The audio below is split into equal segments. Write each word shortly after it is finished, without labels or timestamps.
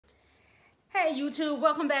Hey YouTube,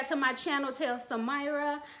 welcome back to my channel,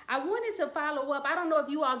 TellSamyra. I wanted to follow up. I don't know if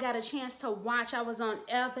you all got a chance to watch. I was on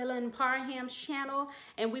Evelyn Parham's channel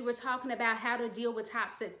and we were talking about how to deal with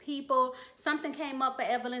toxic people. Something came up for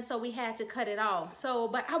Evelyn, so we had to cut it off.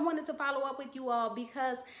 But I wanted to follow up with you all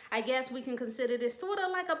because I guess we can consider this sort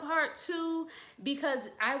of like a part 2, because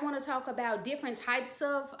I want to talk about different types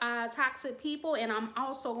of toxic people, and I'm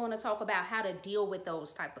also going to talk about how to deal with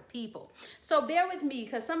those type of people. So bear with me,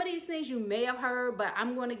 because some of these things you may have heard, but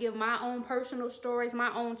I'm going to give my own personal stories,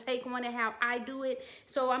 my own take on it, how I do it.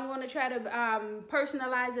 So I'm going to try to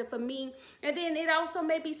personalize it for me. And then it also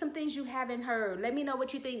may be some things you haven't heard. Let me know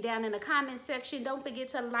what you think down in the comment section. Don't forget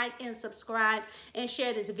to like and subscribe and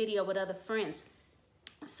share this video with other friends.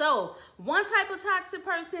 So one type of toxic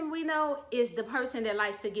person we know is the person that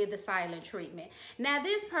likes to give the silent treatment. Now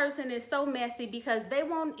this person is so messy because they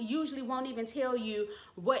usually won't even tell you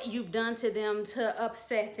what you've done to them to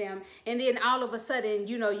upset them, and then all of a sudden,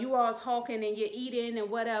 you know, you all talking and you're eating and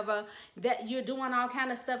whatever, that you're doing all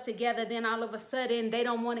kind of stuff together, then all of a sudden they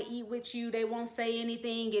don't want to eat with you, they won't say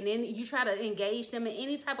anything, and then you try to engage them in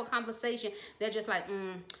any type of conversation, they're just like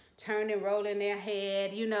turning, rolling their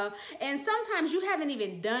head, you know, and sometimes you haven't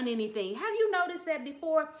even done anything. Have you noticed that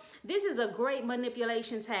before? This is a great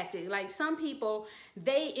manipulation tactic. Like some people,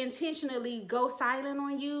 they intentionally go silent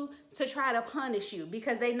on you to try to punish you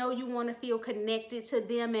because they know you want to feel connected to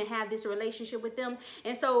them and have this relationship with them.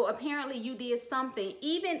 And so apparently you did something,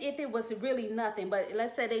 even if it was really nothing, but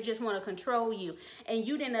let's say they just want to control you and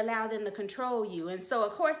you didn't allow them to control you. And so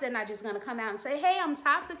of course they're not just going to come out and say, hey, I'm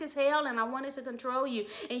toxic as hell and I wanted to control you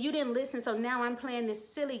and you didn't listen, so now I'm playing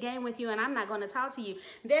this silly game with you and I'm not going to talk to you.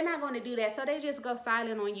 They're not going to do that. So they just go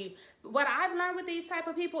silent on you. What I've learned with these type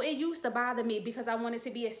of people, it used to bother me because I wanted to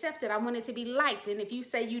be accepted. I wanted to be liked. And if you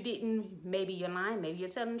say you didn't, maybe you're lying, maybe you're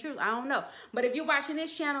telling the truth. I don't know. But if you're watching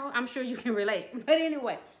this channel, I'm sure you can relate. But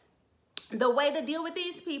anyway, the way to deal with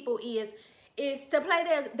these people is to play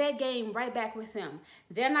their game right back with them.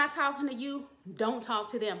 They're not talking to you, don't talk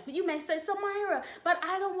to them. You may say, Samyra, but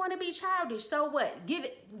I don't want to be childish. So what? Give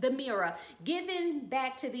it the mirror. Giving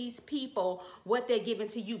back to these people what they're giving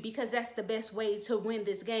to you, because that's the best way to win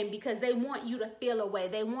this game, because they want you to feel away.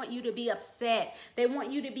 They want you to be upset. They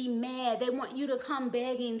want you to be mad. They want you to come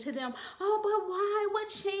begging to them. Oh, but why? What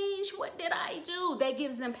changed? What did I do? That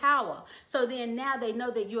gives them power. So then now they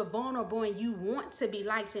know that you're vulnerable and you want to be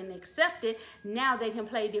liked and accepted. Now they can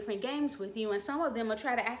play different games with you, and some of them will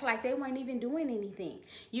try to act like they weren't even doing anything,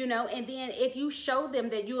 you know. And then if you show them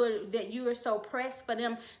that you are so pressed for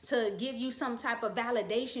them to give you some type of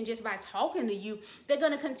validation just by talking to you, they're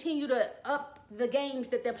going to continue to up the games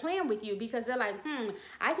that they're playing with you, because they're like,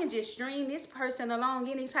 I can just string this person along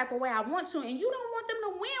any type of way I want to, and you don't want them to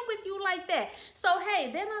win with you like that. So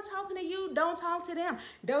hey, they're not talking to you, don't talk to them.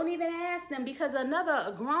 Don't even ask them, because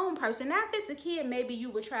another grown person, now if it's a kid, maybe you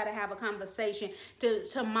would try to have a conversation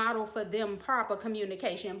to model for them proper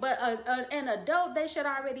communication. But an adult, they should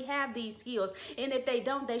already have these skills, and if they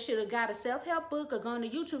don't, they should have got a self-help book or gone to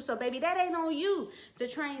YouTube. So baby, that ain't on you to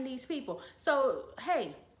train these people. So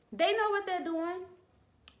hey, they know what they're doing.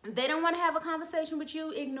 They don't want to have a conversation with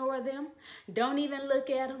you, ignore them. Don't even look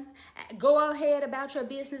at them. Go ahead about your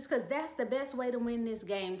business, because that's the best way to win this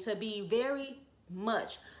game, to be very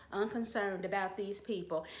much unconcerned about these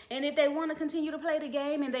people. And if they want to continue to play the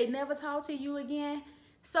game and they never talk to you again,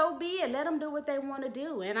 so be it. Let them do what they want to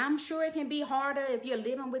do. And I'm sure it can be harder if you're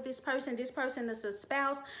living with this person. This person is a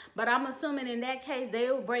spouse, but I'm assuming in that case,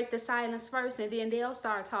 they'll break the silence first and then they'll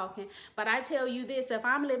start talking. But I tell you this, if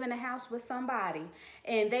I'm living in a house with somebody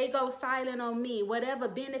and they go silent on me, whatever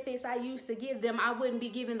benefits I used to give them, I wouldn't be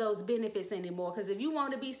giving those benefits anymore. Because if you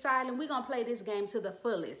want to be silent, we're going to play this game to the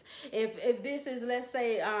fullest. If this is, let's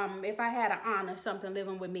say, if I had an aunt or something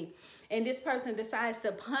living with me, and this person decides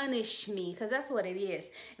to punish me, because that's what it is,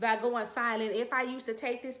 by going silent. If I used to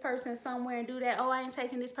take this person somewhere and do that, oh, I ain't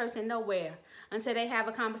taking this person nowhere until they have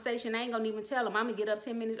a conversation. I ain't gonna even tell them. I'm gonna get up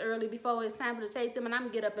 10 minutes early before it's time to take them, and I'm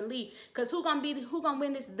gonna get up and leave. Because who gonna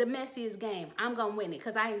win the messiest game? I'm gonna win it,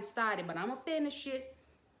 because I ain't started, but I'm gonna finish it.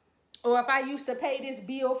 Or if I used to pay this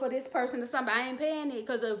bill for this person or something, I ain't paying it,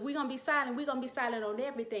 because if we're going to be silent, we're going to be silent on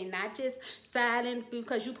everything. Not just silent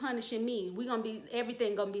because you punishing me.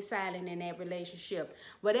 Everything going to be silent in that relationship.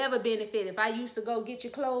 Whatever benefit, if I used to go get your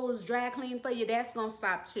clothes dry clean for you, that's going to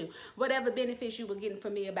stop too. Whatever benefits you were getting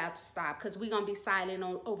from me about to stop, because we're going to be silent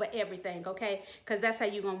over everything, okay? Because that's how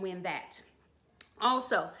you're going to win that.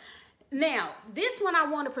 Also, now, this one I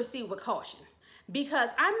want to proceed with caution. Because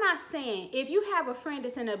I'm not saying, if you have a friend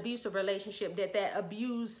that's in an abusive relationship, that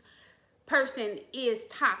abuse person is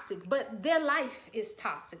toxic, but their life is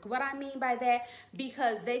toxic. What I mean by that,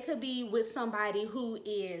 because they could be with somebody who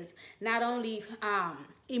is not only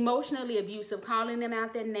emotionally abusive, calling them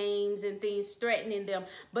out their names and things, threatening them,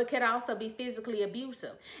 but could also be physically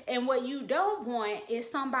abusive. And what you don't want is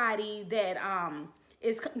somebody that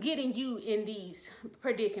is getting you in these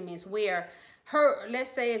predicaments where let's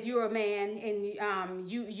say if you're a man and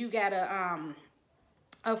you got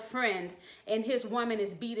a friend and his woman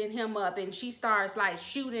is beating him up and she starts like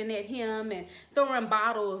shooting at him and throwing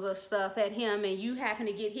bottles of stuff at him, and you happen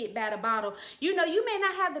to get hit by the bottle, you know, you may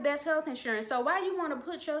not have the best health insurance. So why you want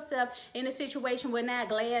to put yourself in a situation where now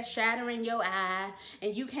glass shattering your eye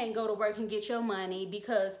and you can't go to work and get your money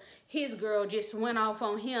because his girl just went off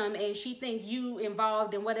on him and she think you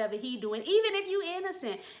involved in whatever he doing, even if you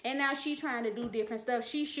innocent, and now she trying to do different stuff.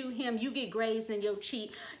 She shoot him, you get grazed in your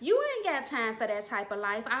cheek. You ain't got time for that type of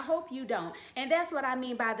life. I hope you don't. And that's what I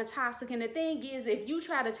mean by the toxic. And the thing is, if you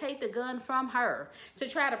try to take the gun from her to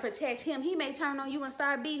try to protect him, he may turn on you and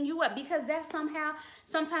start beating you up, because that's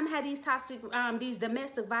sometimes how these toxic, these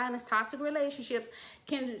domestic violence, toxic relationships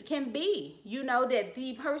can be. You know, that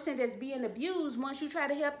the person that's being abused, once you try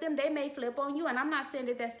to help them, they may flip on you. And I'm not saying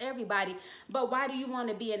that that's everybody, but why do you want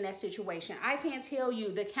to be in that situation? I can't tell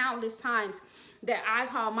you the countless times that I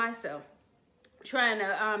call myself trying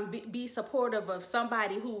to be supportive of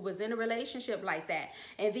somebody who was in a relationship like that,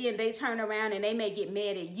 and then they turn around and they may get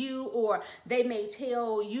mad at you, or they may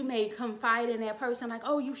you may confide in that person like,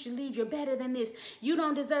 oh, you should leave, you're better than this, you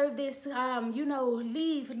don't deserve this, you know,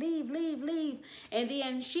 leave. And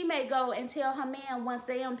then she may go and tell her man, once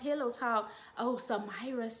they on pillow talk, oh,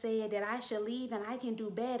 Samyra said that I should leave and I can do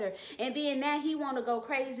better. And then now he want to go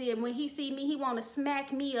crazy, and when he see me, he want to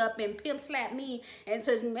smack me up and pimp slap me and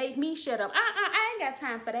to make me shut up. I ain't got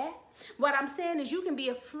time for that. What I'm saying is, you can be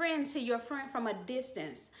a friend to your friend from a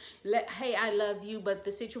distance. Hey, I love you, but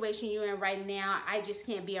the situation you're in right now, I just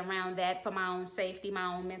can't be around that for my own safety,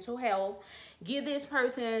 my own mental health. Give this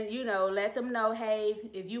person, you know, let them know, hey,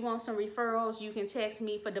 if you want some referrals, you can text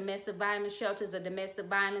me for domestic violence shelters or domestic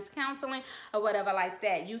violence counseling or whatever like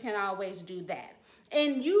that. You can always do that.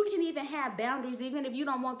 And you can even have boundaries, even if you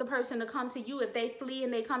don't want the person to come to you. If they flee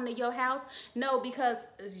and they come to your house, no,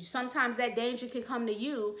 because sometimes that danger can come to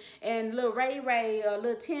you, and little Ray or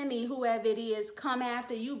little Timmy, whoever it is, come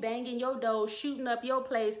after you, banging your door, shooting up your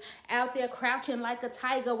place, out there crouching like a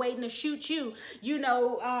tiger waiting to shoot you, you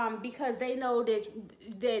know, because they know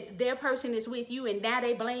that their person is with you, and now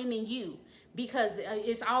they blaming you. Because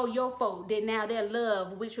it's all your fault that now their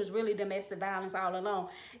love, which was really domestic violence all along,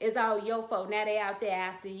 is all your fault. Now they out there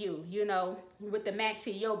after you, you know, with the Mac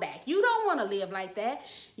to your back. You don't want to live like that.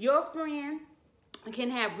 Your friend can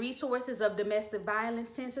have resources of domestic violence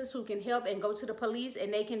centers who can help and go to the police,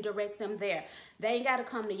 and they can direct them there. They ain't got to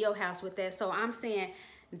come to your house with that. So I'm saying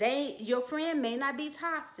your friend may not be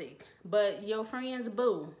toxic, but your friend's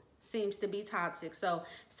boo seems to be toxic. So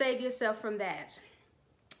save yourself from that.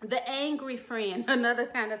 The angry friend, another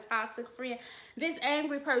kind of toxic friend. This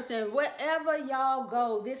angry person, wherever y'all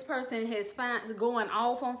go, this person is going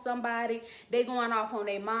off on somebody. They going off on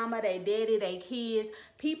their mama, their daddy, their kids,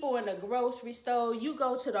 people in the grocery store. You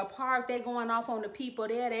go to the park, they going off on the people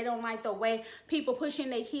there. They don't like the way people pushing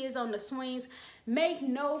their kids on the swings. Make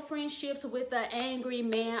no friendships with an angry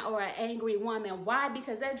man or an angry woman. Why?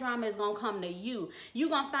 Because that drama is going to come to you. You're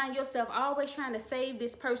going to find yourself always trying to save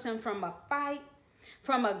this person from a fight,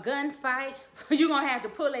 from a gunfight. You're going to have to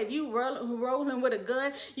pull, if you rolling with a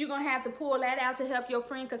gun, you're going to have to pull that out to help your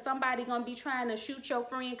friend, because somebody going to be trying to shoot your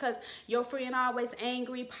friend because your friend always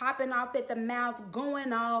angry, popping off at the mouth,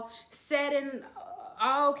 going off, setting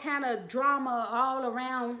all kind of drama all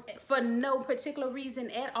around for no particular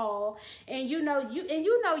reason at all. And you know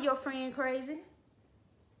your friend crazy.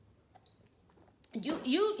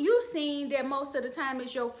 You seen that most of the time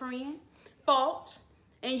it's your friend fault.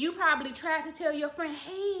 And you probably tried to tell your friend,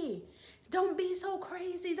 hey, don't be so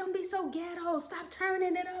crazy. Don't be so ghetto. Stop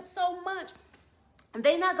turning it up so much.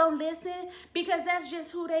 They're not going to listen, because that's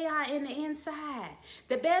just who they are in the inside.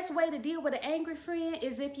 The best way to deal with an angry friend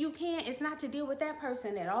is, if you can, it's not to deal with that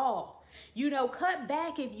person at all. You know, cut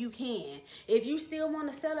back if you can. If you still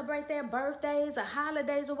want to celebrate their birthdays or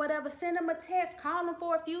holidays or whatever, send them a text, call them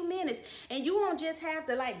for a few minutes. And you won't just have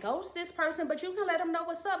to like ghost this person, but you can let them know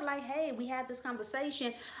what's up. Like, hey, we had this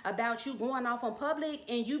conversation about you going off on public,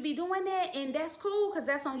 and you be doing that, and that's cool because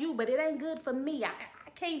that's on you, but it ain't good for me. I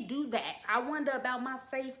can't do that. I wonder about my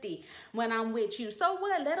safety when I'm with you. So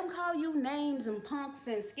what? Let them call you names and punks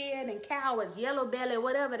and scared and cowards, yellow belly,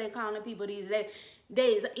 whatever they're calling people these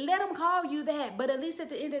days. Let them call you that, but at least at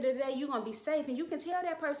the end of the day, you're gonna be safe, and you can tell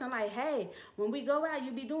that person like, hey, when we go out,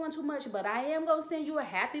 you be doing too much, but I am gonna send you a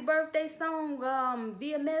happy birthday song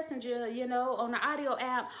via messenger, you know, on the audio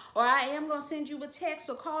app, or I am gonna send you a text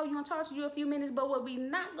or call you and talk to you a few minutes, but what we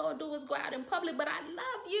not gonna do is go out in public, but I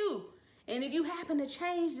love you. And if you happen to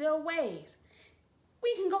change their ways,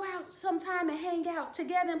 we can go out sometime and hang out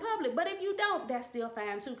together in public. But if you don't, that's still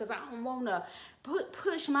fine too, because I don't want to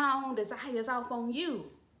push my own desires off on you.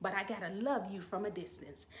 But I got to love you from a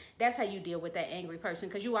distance. That's how you deal with that angry person,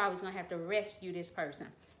 because you always going to have to rescue this person.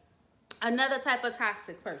 Another type of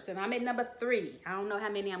toxic person. I'm at number 3. I don't know how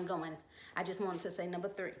many I'm going. I just wanted to say number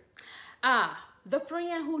 3. The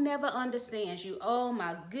friend who never understands you. Oh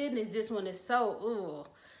my goodness, this one is so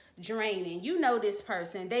draining. You know this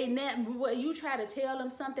person. You try to tell them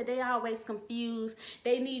something, they always confused.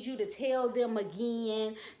 They need you to tell them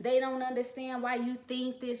again. They don't understand why you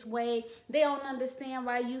think this way. They don't understand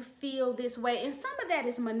why you feel this way. And some of that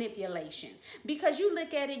is manipulation, because you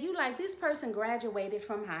look at it, you like, this person graduated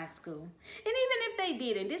from high school. And even if they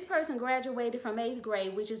didn't, this person graduated from 8th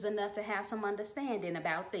grade, which is enough to have some understanding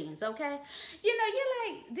about things, okay? You know, you're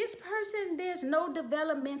like, this person, there's no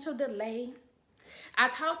developmental delay. I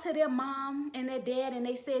talked to their mom and their dad, and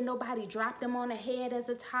they said nobody dropped them on the head as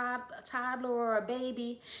a toddler or a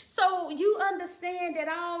baby. So you understand that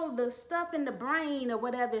all the stuff in the brain, or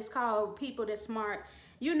whatever it's called, people that's smart,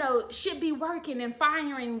 you know, should be working and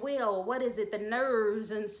firing well. What is it? The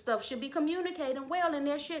nerves and stuff should be communicating well, and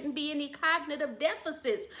there shouldn't be any cognitive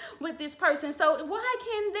deficits with this person. So why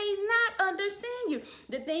can they not understand you?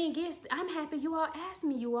 The thing is, I'm happy you all asked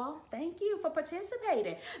me, you all. Thank you for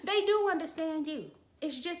participating. They do understand you.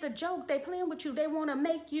 It's just a joke. They playing with you. They want to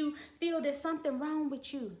make you feel there's something wrong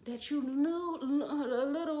with you, that you knew you're a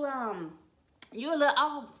little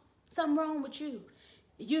off, something wrong with you.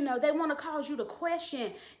 You know, they want to cause you to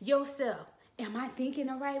question yourself. Am I thinking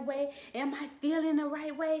the right way? Am I feeling the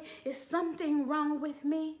right way? Is something wrong with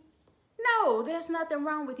me? No, there's nothing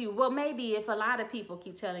wrong with you. Well, maybe if a lot of people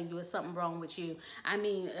keep telling you it's something wrong with you, I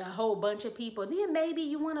mean, a whole bunch of people, then maybe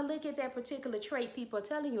you want to look at that particular trait people are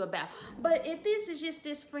telling you about. But if this is just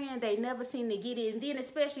this friend, they never seem to get it, and then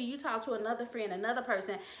especially you talk to another friend, another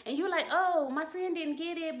person, and you're like, oh, my friend didn't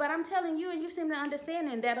get it, but I'm telling you, and you seem to understand,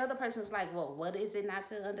 and that other person's like, well, what is it not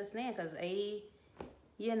to understand? Because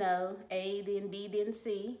you know, A, then B, then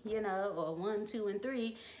C, you know, or 1, 2, and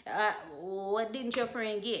 3. What didn't your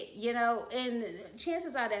friend get, you know? And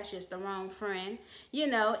chances are that's just the wrong friend, you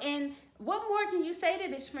know. And what more can you say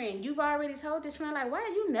to this friend? You've already told this friend, like, why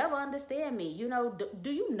you never understand me? You know,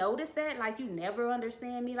 do you notice that? Like, you never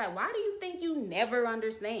understand me? Like, why do you think you never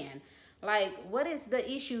understand? Like, what is the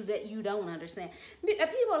issue that you don't understand?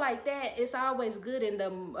 People like that, it's always good, and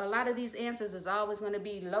a lot of these answers is always going to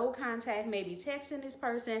be low contact, maybe texting this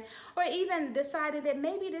person, or even deciding that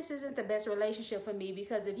maybe this isn't the best relationship for me,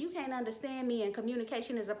 because if you can't understand me and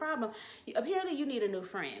communication is a problem, apparently you need a new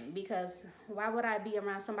friend, because why would I be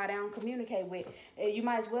around somebody I don't communicate with? You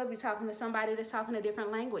might as well be talking to somebody that's talking a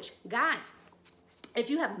different language. Guys, if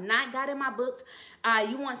you have not gotten my books,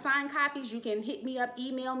 you want signed copies, you can hit me up,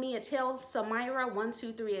 email me at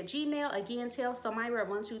TellSamyra123@gmail. Again,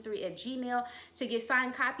 TellSamyra123@gmail to get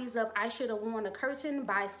signed copies of I Should Have Worn a Curtain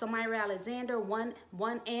by SamyraAlexander 1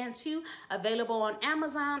 and 2. Available on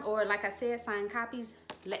Amazon, or like I said, signed copies.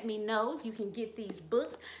 Let me know. You can get these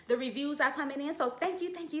books. The reviews are coming in. So thank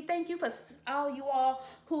you for all you all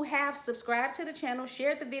who have subscribed to the channel,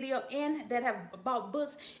 shared the video, and that have bought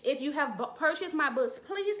books. If you have purchased my books,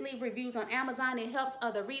 please leave reviews on Amazon. It helps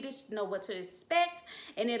other readers know what to expect.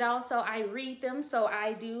 And it also, I read them, so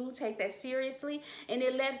I do take that seriously. And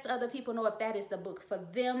it lets other people know if that is the book for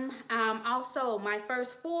them. Also, my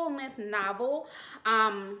first full-length novel,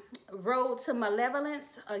 Road to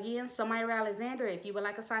Malevolence. Again, SamyraAlexander. If you would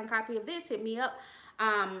like a signed copy of this, hit me up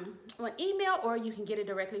on email, or you can get it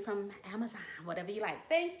directly from Amazon, whatever you like.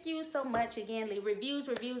 Thank you so much. Again, leave reviews.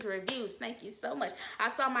 Thank you so much. I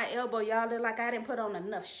saw my elbow. Y'all look like I didn't put on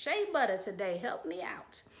enough shea butter today. Help me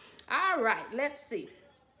out. All right, let's see.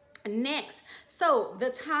 Next, so the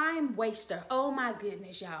time waster. Oh my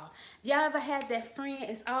goodness, y'all. Y'all ever had that friend?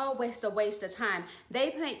 It's always a waste of time.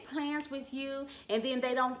 They make plans with you and then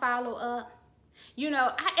they don't follow up. You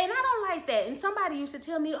know, I don't like that. And somebody used to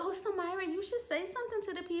tell me, oh, Samyra, you should say something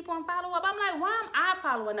to the people and follow up. I'm like, why am I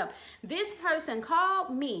following up? This person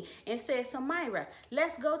called me and said, Samyra,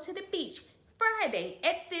 let's go to the beach. Friday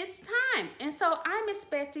at this time. And so I'm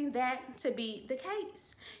expecting that to be the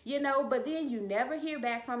case, you know, but then you never hear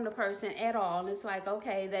back from the person at all. And it's like,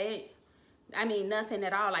 okay, nothing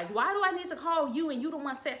at all. Like, why do I need to call you and you don't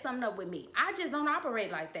want to set something up with me? I just don't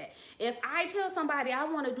operate like that. If I tell somebody I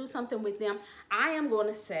want to do something with them, I am going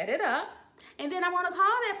to set it up. And then I want to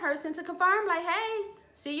call that person to confirm, like, hey,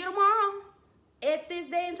 see you tomorrow at this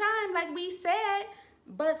day and time, like we said.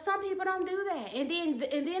 But some people don't do that. And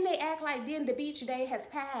then they act like then the beach day has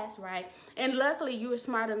passed, right? And luckily you were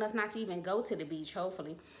smart enough not to even go to the beach,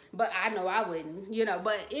 hopefully. But I know I wouldn't, you know.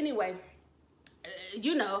 But anyway,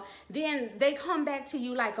 you know, then they come back to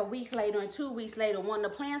you like a week later and 2 weeks later wanting to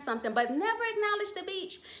plan something, but never acknowledge the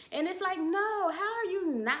beach. And it's like, no, how are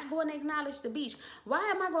you not going to acknowledge the beach? Why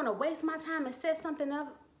am I going to waste my time and set something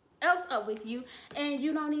else up with you and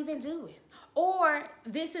you don't even do it? Or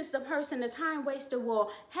this is the person, the time waster,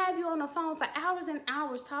 will have you on the phone for hours and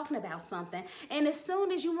hours talking about something. And as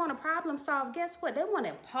soon as you want to problem solve, guess what? They want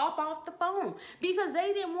to pop off the phone because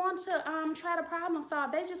they didn't want to try to problem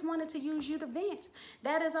solve. They just wanted to use you to vent.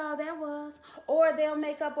 That is all that was. Or they'll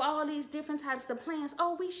make up all these different types of plans.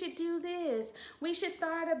 Oh, we should do this. We should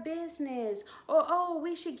start a business. Or, oh,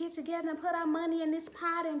 we should get together and put our money in this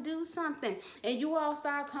pot and do something. And you all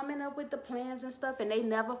start coming up with the plans and stuff and they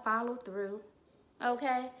never follow through.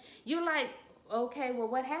 Okay, you're like, okay, well,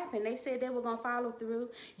 what happened? They said they were going to follow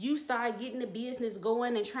through. You start getting the business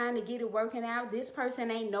going and trying to get it working out. This person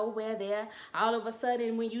ain't nowhere there. All of a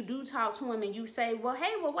sudden, when you do talk to them and you say, well,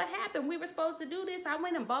 hey, well, what happened? We were supposed to do this. I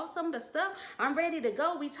went and bought some of the stuff. I'm ready to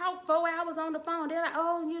go. We talked 4 hours on the phone. They're like,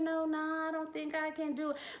 oh, you know, nah, I don't think I can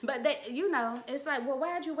do it. But, they, you know, it's like, well,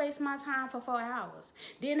 why'd you waste my time for 4 hours?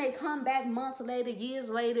 Then they come back months later, years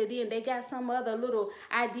later. Then they got some other little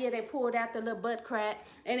idea they pulled out the little butt crack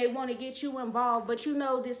and they want to get you involved. But you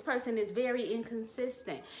know this person is very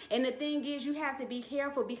inconsistent. And the thing is, you have to be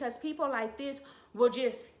careful because people like this will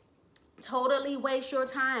just totally waste your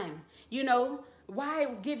time. You know, why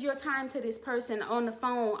give your time to this person on the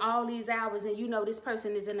phone all these hours and you know this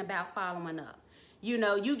person isn't about following up? You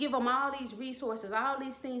know, you give them all these resources, all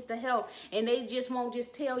these things to help, and they just won't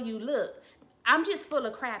just tell you, look, I'm just full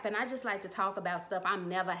of crap and I just like to talk about stuff I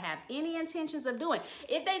never have any intentions of doing.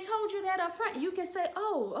 If they told you that up front, you can say,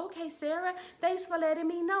 oh, okay, Sarah, thanks for letting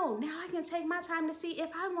me know. Now I can take my time to see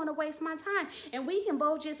if I want to waste my time. And we can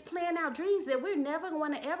both just plan our dreams that we're never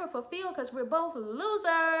going to ever fulfill because we're both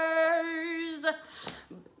losers.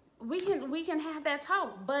 We can have that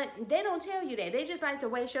talk, but they don't tell you that. They just like to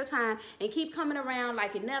waste your time and keep coming around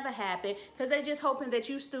like it never happened because they just hoping that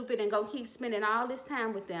you stupid and gonna keep spending all this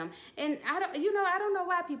time with them. And I don't know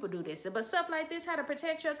why people do this, but stuff like this, how to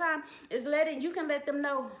protect your time, is you can let them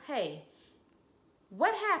know, hey,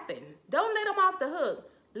 what happened? Don't let them off the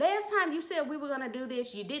hook. Last time you said we were gonna do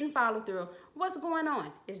this, you didn't follow through. What's going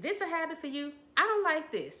on? Is this a habit for you? I don't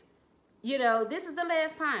like this. You know, this is the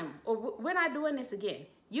last time, or we're not doing this again.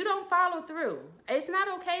 You don't follow through. It's not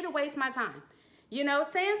okay to waste my time. You know,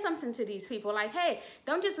 saying something to these people like, hey,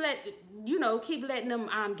 don't just keep letting them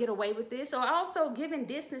get away with this. Or also giving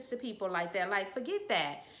distance to people like that. Like, forget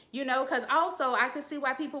that. You know, because also I can see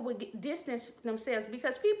why people would distance themselves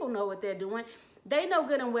because people know what they're doing. They know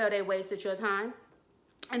good and well they wasted your time.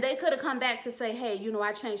 And they could have come back to say, hey, you know,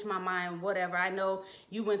 I changed my mind, whatever. I know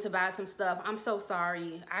you went to buy some stuff. I'm so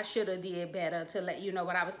sorry. I should have did better to let you know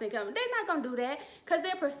what I was thinking. They're not going to do that because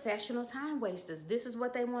they're professional time wasters. This is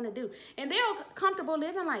what they want to do. And they're comfortable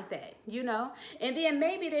living like that, you know. And then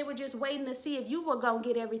maybe they were just waiting to see if you were going to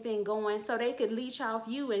get everything going so they could leech off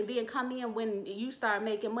you and then come in when you start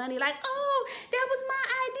making money like, oh, that was my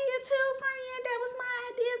idea too, friend. That was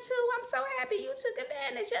my idea too. I'm so happy you took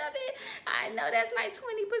advantage of it. I know that's like 20%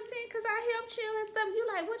 because I helped you and stuff. You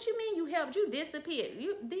like, what you mean you helped? You disappeared.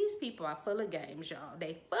 These people are full of games, y'all.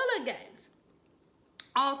 They full of games.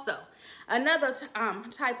 Also, another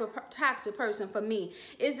type of toxic person for me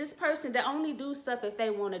is this person that only do stuff if they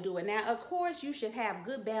want to do it. Now, of course, you should have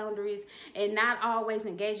good boundaries and not always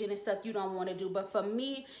engaging in stuff you don't want to do. But for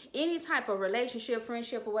me, any type of relationship,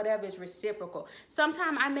 friendship, or whatever is reciprocal.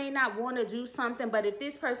 Sometimes I may not want to do something, but if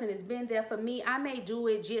this person has been there for me, I may do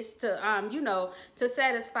it just to, to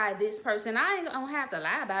satisfy this person. I ain't gonna have to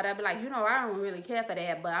lie about it. I'll be like, I don't really care for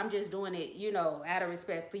that, but I'm just doing it, out of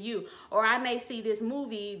respect for you. Or I may see this movie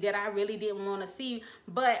that I really didn't want to see,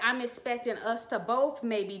 but I'm expecting us to both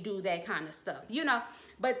maybe do that kind of stuff,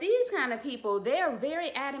 But these kind of people, they're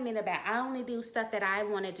very adamant about, I only do stuff that I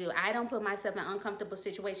want to do. I don't put myself in uncomfortable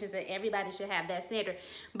situations, and everybody should have that standard.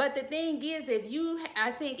 But the thing is,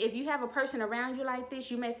 I think if you have a person around you like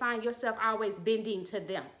this, you may find yourself always bending to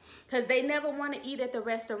them, because they never want to eat at the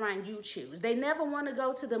restaurant you choose. They never want to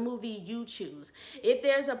go to the movie you choose. If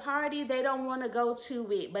there's a party, they don't want to go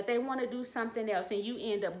to it, but they want to do something else, and you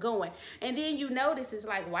end up going. And then you notice, it's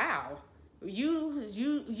like, wow,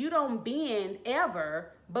 you don't bend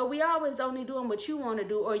ever, but we always only doing what you want to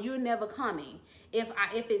do, or you're never coming if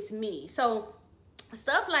it's me. So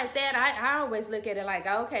stuff like that, I always look at it like,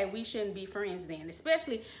 okay, we shouldn't be friends then,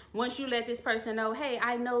 especially once you let this person know, hey,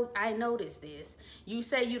 I noticed this. You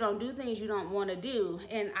say you don't do things you don't want to do,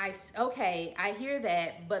 and okay, I hear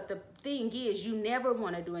that, but the thing is, you never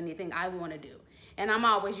want to do anything I want to do, and I'm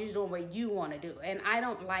always just doing what you want to do, and I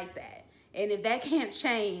don't like that. And if that can't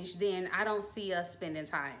change, then I don't see us spending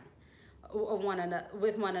time with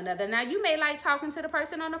one another. Now, you may like talking to the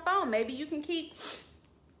person on the phone. Maybe you can keep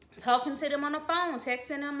talking to them on the phone,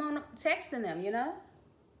 texting them, you know.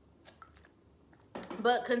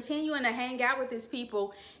 But continuing to hang out with these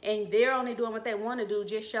people and they're only doing what they want to do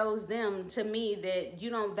just shows them, to me, that you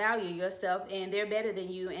don't value yourself, and they're better than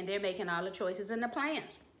you, and they're making all the choices and the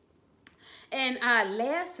plans. And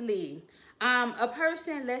lastly, a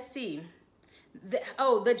person, let's see.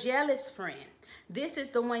 The jealous friend. This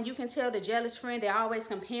is the one, you can tell the jealous friend, they're always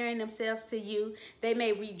comparing themselves to you. They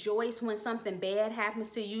may rejoice when something bad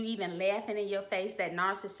happens to you, even laughing in your face, that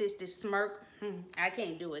narcissistic smirk. I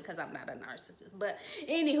can't do it because I'm not a narcissist. But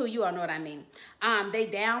anywho, you all know what I mean. They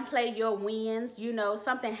downplay your wins. You know,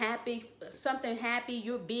 something happy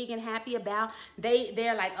you're big and happy about.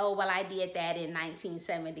 They're like, oh, well, I did that in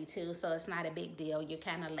 1972, so it's not a big deal. You're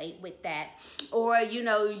kind of late with that. Or, you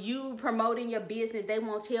know, you promoting your business, they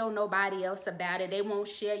won't tell nobody else about it. They won't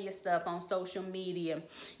share your stuff on social media.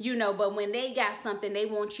 You know, but when they got something, they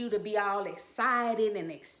want you to be all excited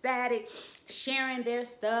and ecstatic, sharing their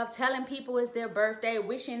stuff, telling people it's their birthday,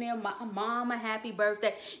 wishing their mom a happy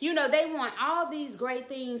birthday. You know, they want all these great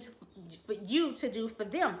things for you to do for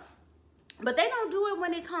them. But they don't do it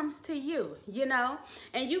when it comes to you, you know.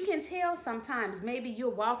 And you can tell sometimes, maybe you're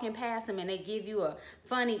walking past them and they give you a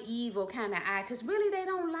funny, evil kind of eye, because really they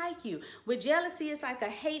don't like you. With jealousy, it's like a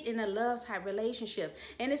hate and a love type relationship.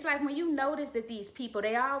 And it's like when you notice that these people,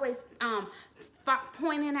 they always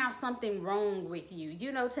pointing out something wrong with you.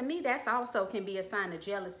 You know, to me, that's also can be a sign of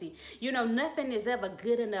jealousy. You know, nothing is ever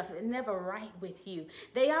good enough, never right with you.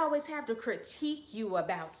 They always have to critique you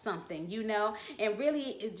about something, you know, and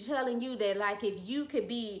really telling you that, like, if you could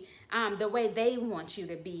be the way they want you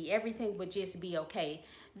to be, everything would just be okay.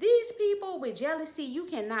 These people with jealousy, you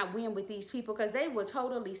cannot win with these people, because they will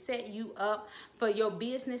totally set you up for your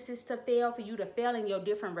businesses to fail, for you to fail in your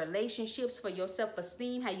different relationships, for your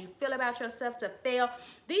self-esteem, how you feel about yourself to fail.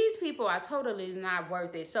 These people are totally not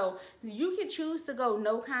worth it. So you can choose to go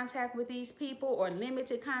no contact with these people, or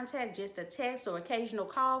limited contact, just a text or occasional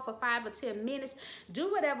call for 5 or 10 minutes. Do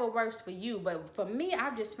whatever works for you. But for me,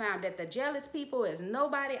 I've just found that the jealous people is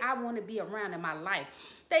nobody I want to be around in my life.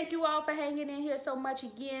 Thank you all for hanging in here so much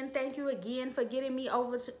again. Thank you again for getting me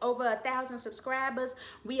over 1,000 subscribers.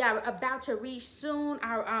 We are about to reach soon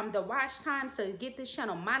our the watch time to get this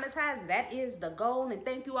channel monetized. That is the goal, and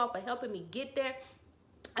thank you all for helping me get there.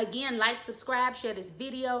 Again, like, subscribe, share this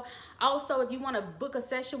video. Also, if you want to book a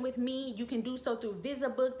session with me, you can do so through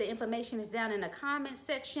VisaBook. The information is down in the comment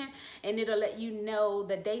section, and it'll let you know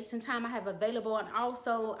the dates and time I have available, and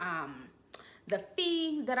also the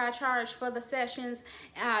fee that I charge for the sessions,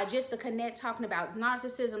 just to connect, talking about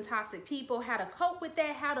narcissism, toxic people, how to cope with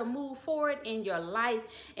that, how to move forward in your life,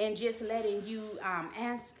 and just letting you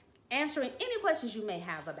answering any questions you may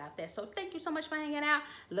have about that. So thank you so much for hanging out.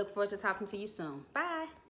 Look forward to talking to you soon. Bye.